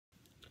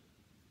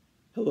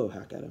Hello,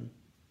 HackAtom.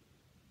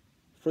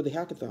 For the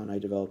hackathon, I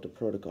developed a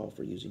protocol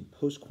for using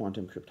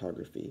post-quantum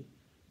cryptography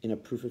in a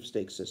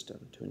proof-of-stake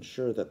system to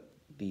ensure that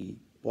the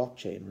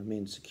blockchain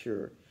remains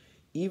secure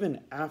even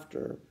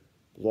after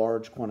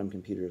large quantum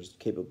computers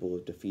capable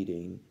of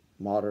defeating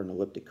modern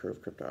elliptic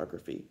curve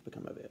cryptography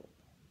become available.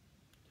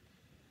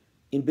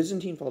 In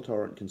Byzantine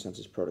fault-tolerant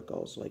consensus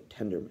protocols like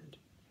Tendermint,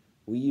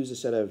 we use a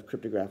set of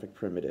cryptographic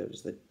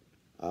primitives that,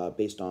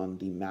 based on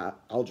the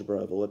algebra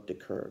of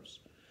elliptic curves,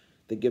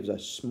 that gives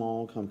us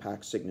small,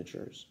 compact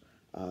signatures,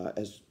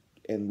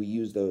 and we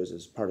use those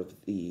as part of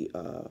the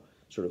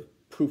sort of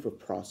proof of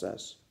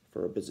process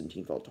for a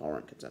Byzantine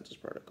fault-tolerant consensus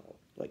protocol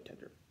like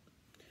Tendermint.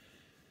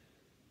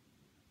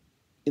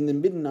 In the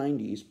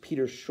mid-90s,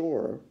 Peter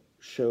Shor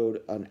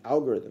showed an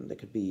algorithm that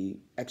could be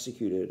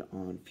executed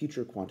on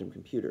future quantum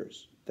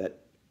computers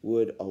that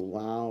would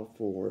allow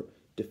for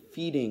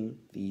defeating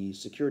the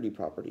security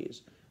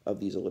properties of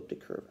these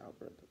elliptic curve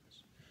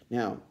algorithms.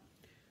 Now,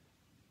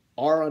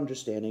 our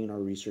understanding and our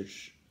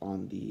research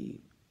on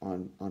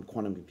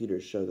quantum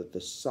computers show that the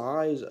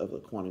size of the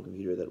quantum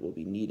computer that will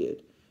be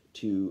needed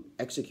to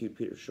execute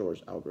Peter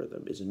Shor's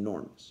algorithm is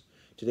enormous.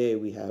 Today,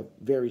 we have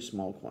very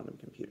small quantum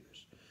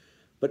computers.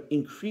 But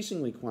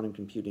increasingly, quantum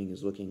computing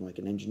is looking like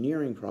an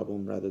engineering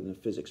problem rather than a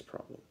physics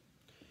problem.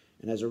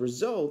 And as a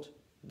result,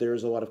 there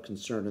is a lot of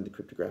concern in the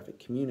cryptographic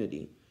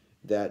community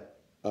that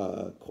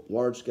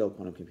large-scale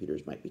quantum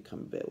computers might become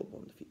available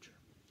in the future.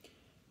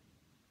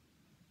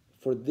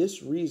 For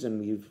this reason,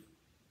 we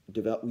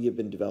have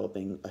been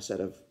developing a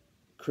set of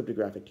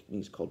cryptographic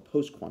techniques called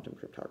post-quantum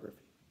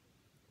cryptography.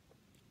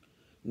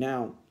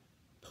 Now,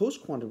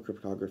 post-quantum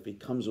cryptography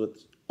comes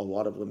with a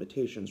lot of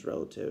limitations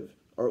relative,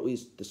 or at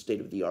least the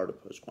state of the art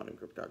of post-quantum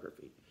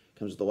cryptography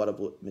comes with a lot of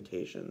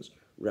limitations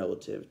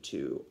relative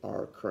to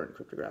our current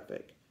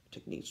cryptographic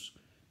techniques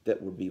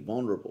that would be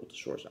vulnerable to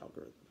Shor's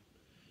algorithm.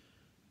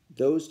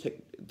 Those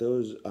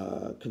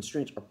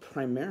constraints are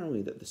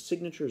primarily that the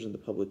signatures in the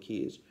public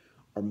keys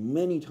are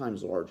many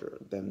times larger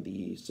than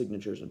the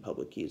signatures and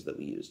public keys that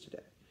we use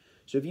today.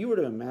 So if you were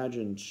to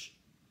imagine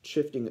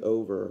shifting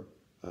over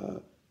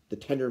the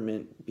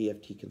Tendermint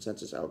BFT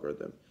consensus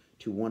algorithm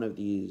to one of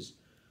these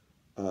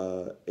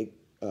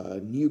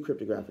new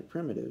cryptographic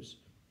primitives,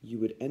 you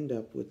would end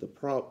up with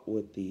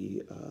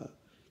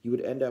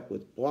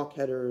block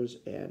headers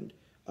and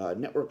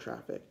network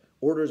traffic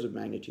orders of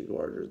magnitude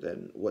larger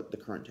than what the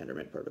current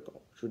Tendermint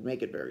protocol, which would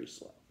make it very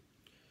slow.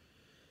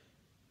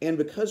 And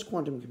because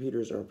quantum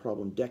computers are a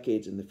problem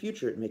decades in the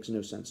future, it makes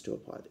no sense to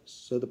apply this.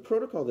 So the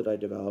protocol that I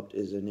developed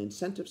is an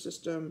incentive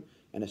system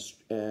and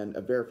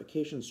a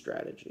verification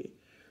strategy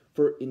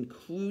for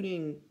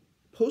including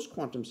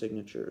post-quantum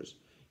signatures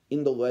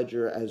in the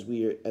ledger as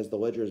the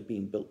ledger is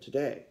being built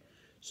today.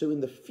 So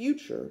in the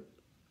future,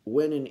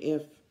 when and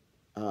if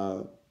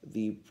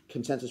the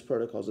consensus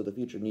protocols of the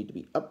future need to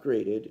be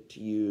upgraded to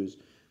use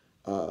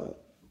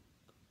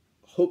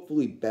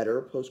hopefully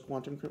better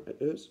post-quantum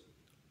primitives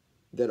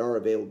that are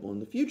available in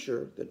the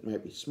future that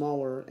might be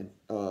smaller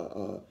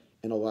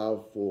and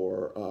allow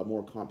for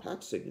more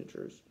compact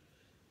signatures,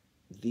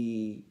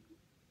 the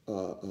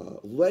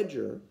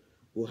ledger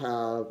will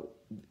have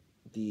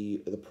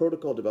the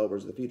protocol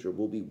developers of the future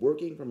will be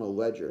working from a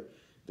ledger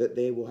that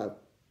they will have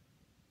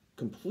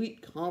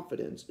complete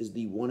confidence is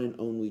the one and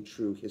only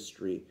true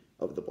history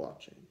of the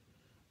blockchain.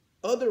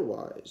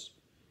 Otherwise,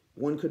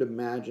 one could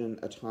imagine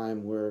a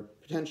time where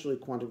potentially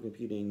quantum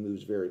computing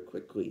moves very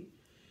quickly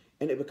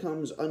and it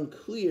becomes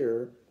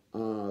unclear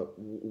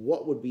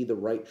what would be the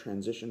right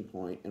transition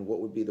point and what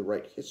would be the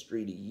right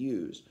history to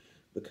use,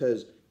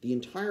 because the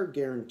entire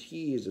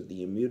guarantees of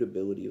the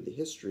immutability of the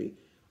history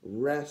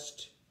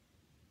rest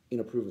in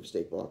a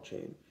proof-of-stake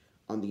blockchain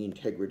on the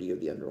integrity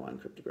of the underlying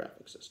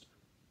cryptographic system.